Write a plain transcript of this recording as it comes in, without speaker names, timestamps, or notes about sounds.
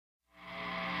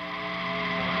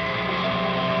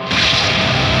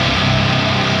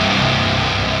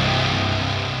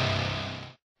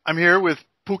I'm here with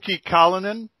Pukki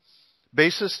Kaalinen,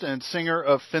 bassist and singer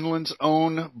of Finland's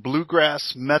own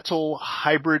bluegrass metal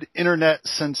hybrid internet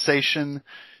sensation,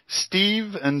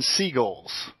 Steve and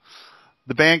Seagulls.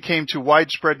 The band came to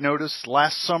widespread notice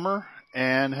last summer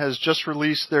and has just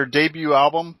released their debut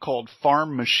album called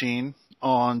Farm Machine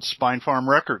on Spine Farm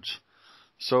Records.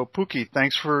 So, Pukki,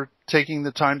 thanks for taking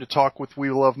the time to talk with We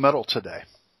Love Metal today.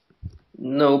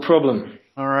 No problem.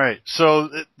 All right. So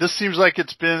this seems like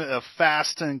it's been a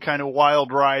fast and kind of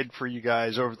wild ride for you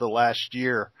guys over the last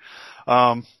year.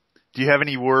 Do you have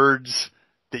any words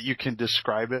that you can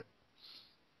describe it?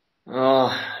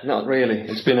 Not really.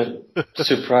 It's been a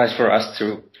surprise for us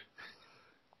too.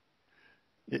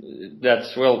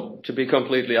 To be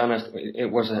completely honest,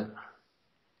 it was a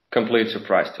complete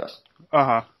surprise to us.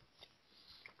 Uh-huh.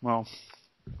 Well,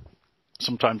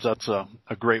 sometimes that's a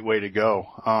great way to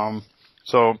go.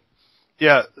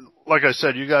 Yeah, like I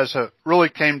said, you guys have really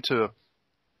came to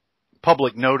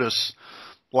public notice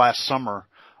last summer.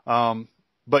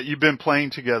 But you've been playing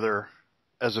together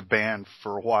as a band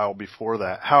for a while before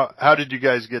that. How did you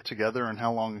guys get together, and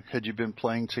how long had you been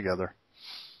playing together?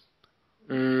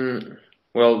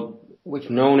 Well, we've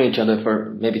known each other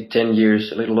for maybe 10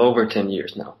 years, a little over 10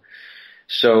 years now.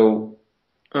 So,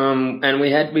 and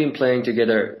we had been playing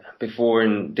together before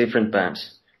in different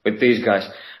bands with these guys.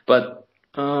 But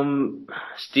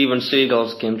Steve and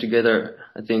Seagulls came together,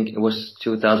 I think it was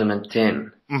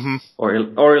 2010 or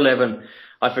 11.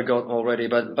 I forgot already,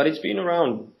 but it's been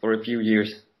around for a few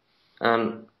years.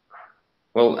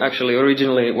 Well, actually,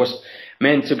 originally it was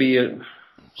meant to be a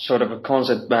sort of a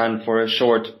concept band for a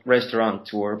short restaurant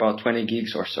tour, about 20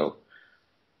 gigs or so.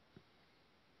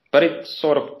 But it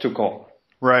sort of took off.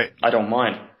 Right. I don't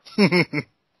mind.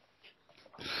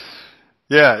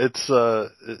 Yeah,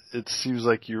 it seems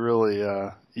like you really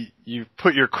you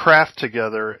put your craft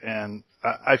together, and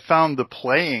I found the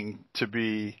playing to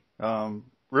be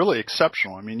really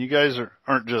exceptional. I mean, you guys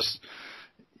aren't just,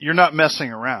 you're not messing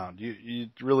around. You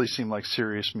really seem like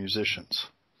serious musicians.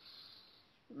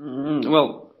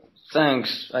 Well,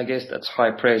 thanks. I guess that's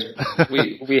high praise.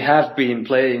 We have been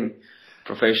playing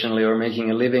professionally or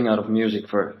making a living out of music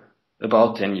for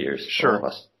about 10 years. Sure. All of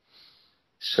us.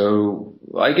 So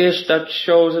I guess that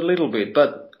shows a little bit,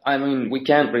 but I mean, we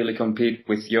can't really compete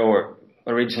with your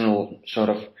original sort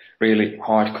of really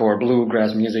hardcore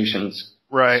bluegrass musicians.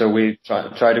 Right. So we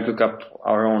try to cook up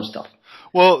our own stuff.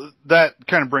 Well, that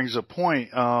kind of brings a point.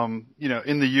 In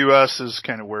the U.S. is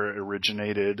kind of where it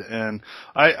originated, and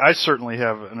I certainly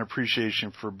have an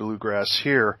appreciation for bluegrass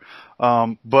here.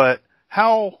 But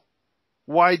how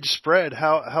widespread,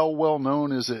 how well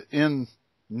known is it in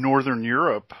Northern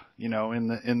Europe,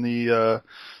 in the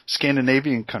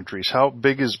Scandinavian countries? How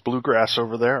big is bluegrass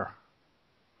over there?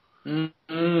 I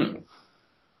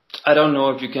don't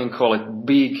know if you can call it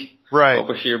big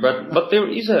over here, but there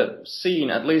is a scene,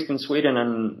 at least in Sweden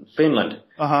and Finland,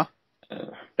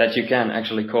 that you can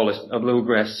actually call a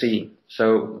bluegrass scene.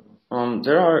 So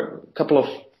there are a couple of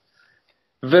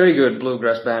very good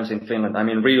bluegrass bands in Finland. I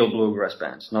mean, real bluegrass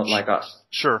bands, not like us.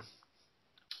 Sure.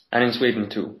 And in Sweden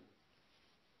too.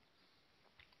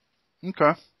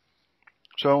 Okay.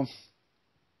 So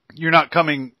you're not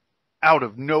coming out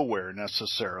of nowhere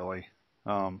necessarily,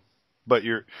 but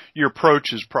your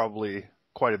approach is probably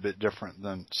quite a bit different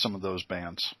than some of those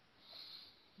bands.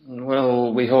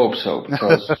 Well, we hope so,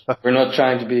 because we're not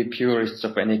trying to be purists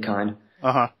of any kind.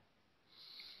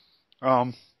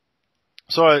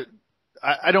 So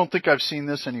I don't think I've seen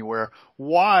this anywhere.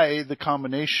 Why the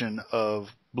combination of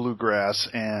bluegrass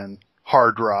and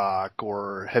hard rock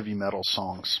or heavy metal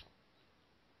songs?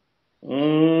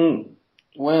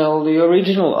 Well, the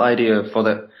original idea for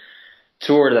the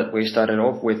tour that we started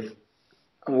off with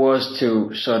was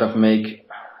to sort of make,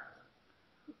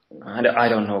 I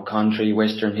don't know, country,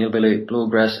 western, hillbilly,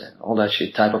 bluegrass, all that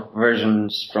shit type of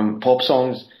versions from pop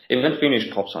songs, even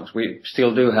Finnish pop songs. We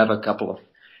still do have a couple of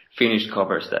Finnish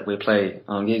covers that we play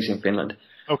on gigs in Finland.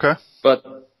 Okay. But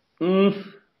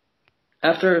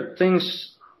after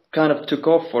things kind of took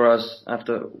off for us,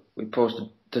 after we posted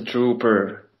The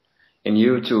Trooper in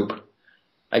YouTube,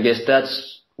 I guess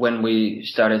that's when we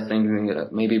started thinking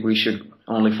that maybe we should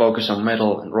only focus on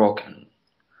metal and rock and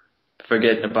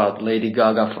forget about Lady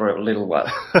Gaga for a little while.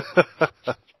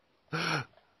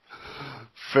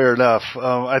 Fair enough.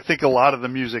 I think a lot of the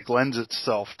music lends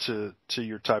itself to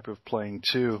your type of playing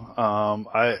too.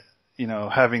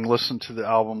 Having listened to the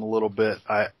album a little bit,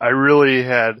 I really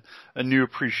had a new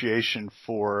appreciation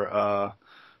for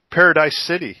Paradise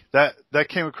City. That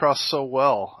came across so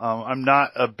well. I'm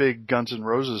not a big Guns N'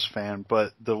 Roses fan,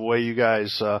 but the way you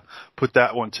guys put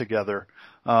that one together,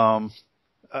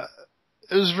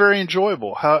 It was very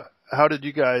enjoyable. How did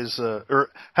you guys, or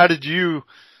how did you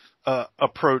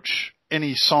approach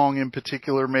any song in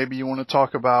particular? Maybe you want to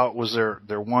talk about. Was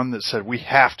there one that said we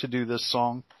have to do this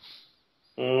song?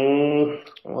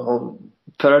 Well,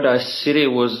 Paradise City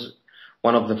was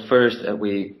one of the first that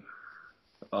we,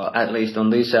 at least on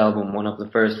this album, one of the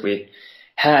first we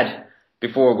had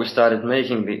before we started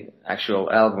making the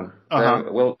actual album.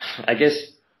 Well, I guess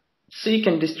Seek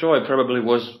and Destroy probably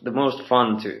was the most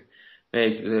fun to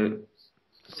make.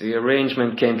 The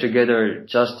arrangement came together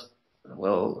just,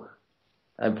 well,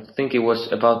 I think it was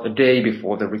about a day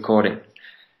before the recording.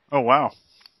 Oh, wow.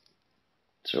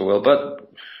 So, well,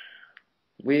 but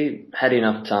we had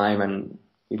enough time and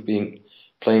we've been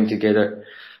playing together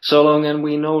so long, and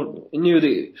we knew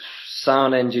the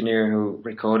sound engineer who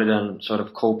recorded and sort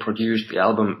of co-produced the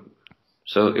album.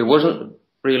 So it wasn't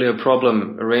really a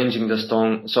problem arranging the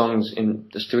songs in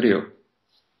the studio.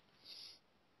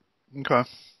 Okay.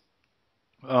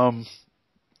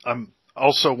 I'm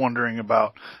also wondering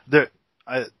about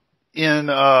I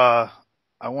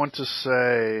want to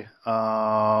say,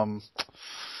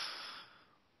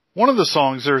 one of the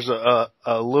songs, there's a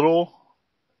little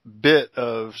bit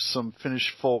of some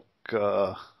Finnish folk,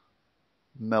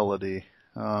 melody.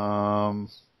 I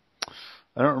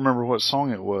don't remember what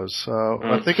song it was.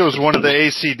 I think it was one of the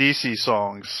AC/DC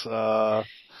songs.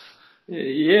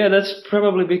 Yeah, that's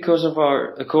probably because of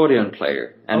our accordion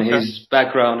player and his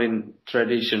background in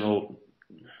traditional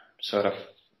sort of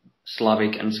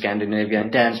Slavic and Scandinavian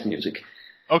dance music.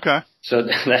 Okay. So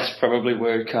that's probably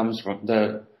where it comes from,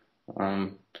 the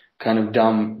kind of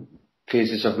dumb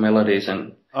pieces of melodies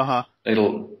and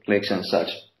little licks and such.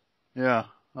 Yeah.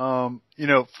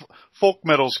 Folk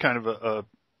metal's kind of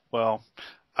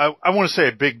I want to say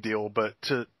a big deal, but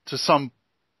to some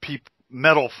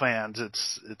metal fans,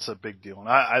 it's a big deal. And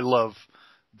I love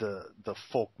the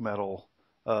folk metal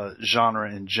genre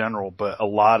in general, but a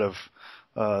lot of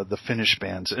the Finnish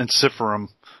bands, and Ensiferum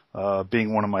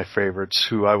being one of my favorites,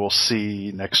 who I will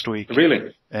see next week.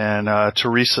 Really? And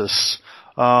Teresa's.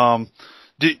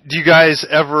 Do you guys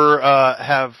ever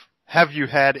have you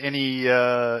had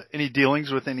any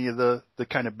dealings with any of the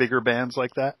kind of bigger bands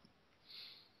like that?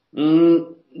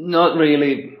 Not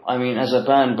really. I mean, as a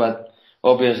band, but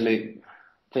obviously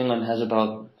Finland has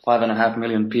about 5.5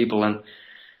 million people, and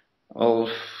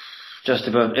just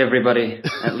about everybody,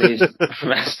 at least,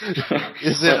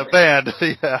 is in a band.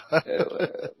 Yeah.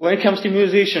 When it comes to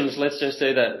musicians, let's just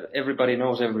say that everybody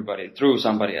knows everybody through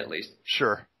somebody, at least.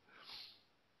 Sure.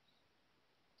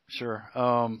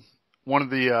 One of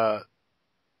the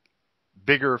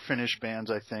bigger Finnish bands,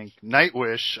 I think,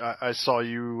 Nightwish. I saw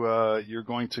you're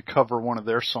going to cover one of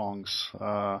their songs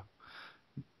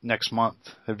next month.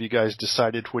 Have you guys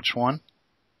decided which one?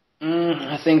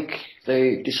 I think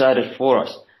they decided for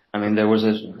us. I mean, there was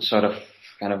a sort of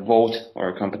kind of vote or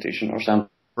a competition or something.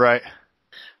 Right.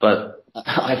 But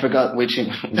I forgot which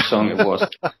song it was.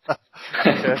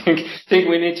 I think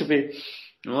we need to be,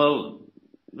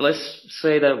 let's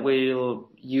say that we'll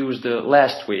use the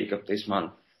last week of this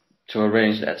month to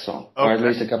arrange that song, or at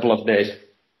least a couple of days.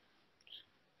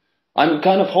 I'm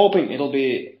kind of hoping it'll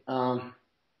be,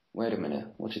 wait a minute,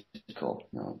 what's it called?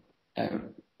 No,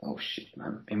 oh shit,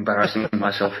 I'm embarrassing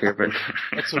myself here, but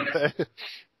that's okay.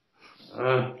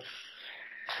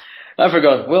 I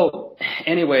forgot. Well,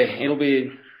 anyway, it'll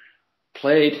be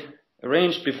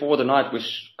arranged before the Nightwish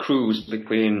cruise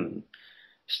between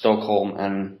Stockholm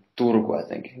and Turku, I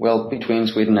think. Well, between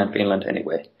Sweden and Finland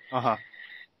anyway.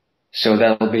 So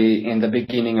that'll be in the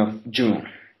beginning of June.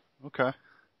 Okay.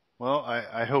 Well,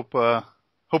 I hope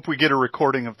we get a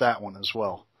recording of that one as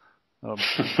well. A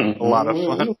lot of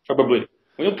fun.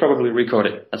 We'll probably record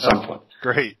it at some point.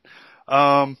 Great.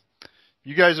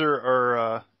 You guys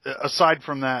are aside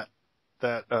from that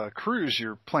cruise,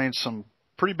 you're playing some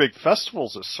pretty big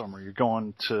festivals this summer. You're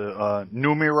going to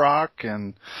Numi Rock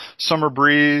and Summer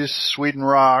Breeze, Sweden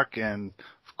Rock, and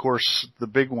of course the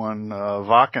big one,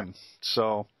 Vaken.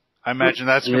 So I imagine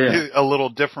that's going to be a little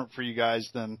different for you guys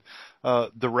than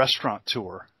the restaurant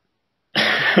tour.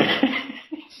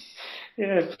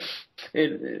 Yeah,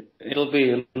 it'll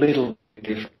be a little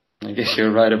different. I guess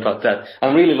you're right about that.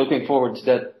 I'm really looking forward to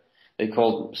that. They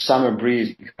call Summer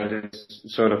Breeze because it's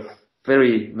sort of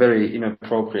very, very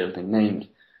inappropriately named.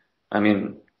 I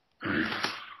mean,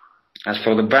 as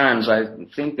for the bands, I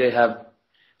think they have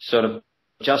sort of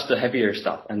just the heavier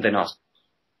stuff and then us.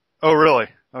 Oh, really?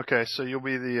 Okay, so you'll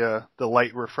be the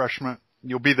light refreshment.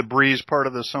 You'll be the breeze part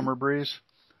of the Summer Breeze?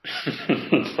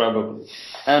 Probably.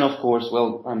 And of course,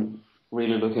 I'm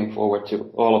really looking forward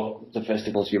to all of the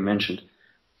festivals you mentioned.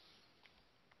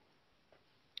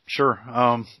 Sure.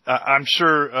 I'm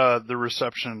sure the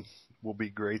reception will be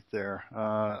great there.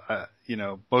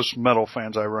 Most metal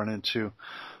fans I run into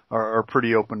are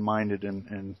pretty open-minded,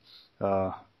 and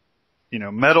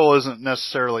metal isn't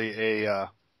necessarily a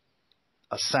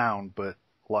sound, but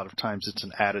a lot of times it's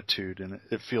an attitude, and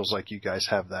it feels like you guys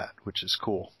have that, which is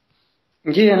cool.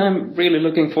 Yeah, and I'm really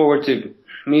looking forward to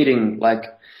meeting like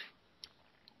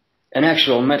an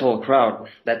actual metal crowd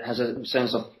that has a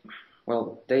sense of,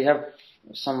 well, they have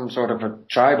some sort of a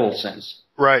tribal sense.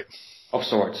 Right. Of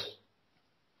sorts.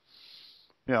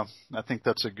 Yeah, I think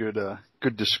that's a good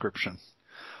description.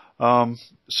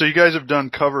 So you guys have done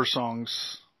cover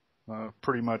songs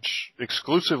pretty much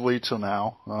exclusively till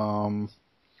now.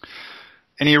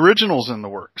 Any originals in the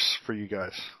works for you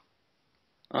guys?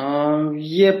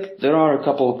 Yep, there are a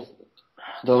couple of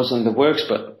those in the works,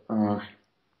 but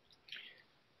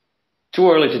too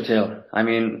early to tell. I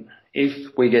mean,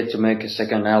 if we get to make a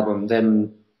second album,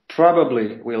 then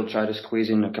probably we'll try to squeeze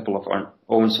in a couple of our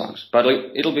own songs. But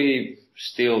it'll be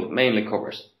still mainly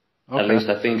covers. Okay. At least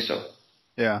I think so.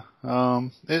 Yeah.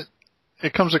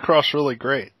 It comes across really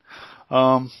great.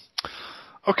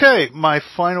 Okay, my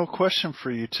final question for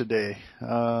you today.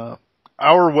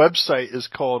 Our website is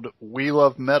called We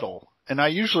Love Metal, and I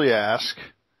usually ask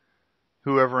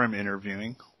whoever I'm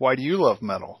interviewing, why do you love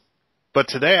metal? But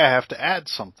today I have to add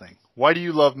something. Why do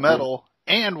you love metal,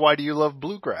 and why do you love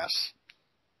bluegrass?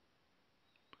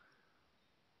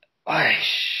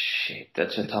 Shit,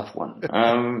 that's a tough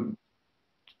one.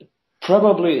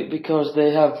 Probably because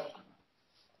they have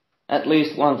at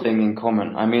least one thing in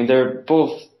common. I mean, they're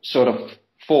both sort of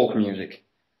folk music.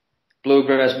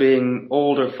 Bluegrass being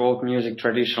older folk music,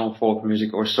 traditional folk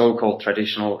music, or so-called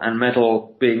traditional, and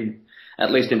metal being,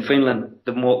 at least in Finland,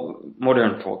 the more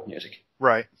modern folk music.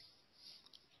 Right.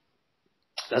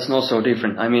 That's not so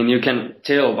different. I mean, you can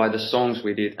tell by the songs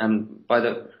we did, and by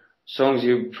the songs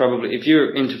you probably, if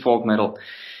you're into folk metal,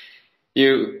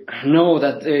 you know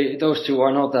that those two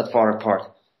are not that far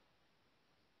apart.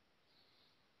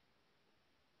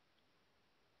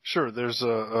 Sure, there's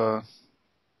a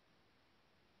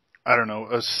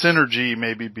synergy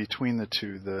maybe between the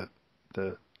two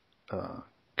that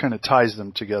kind of ties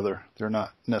them together. They're not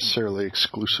necessarily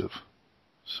exclusive.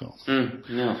 So.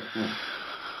 No.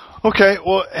 Okay,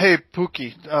 well, hey,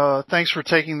 Pukki, thanks for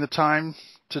taking the time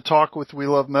to talk with We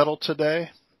Love Metal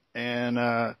today. And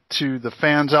to the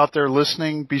fans out there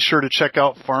listening, be sure to check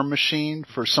out Farm Machine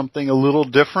for something a little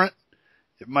different.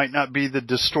 It might not be the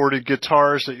distorted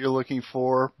guitars that you're looking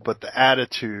for, but the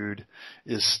attitude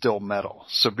is still metal.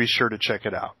 So be sure to check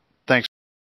it out. Thanks.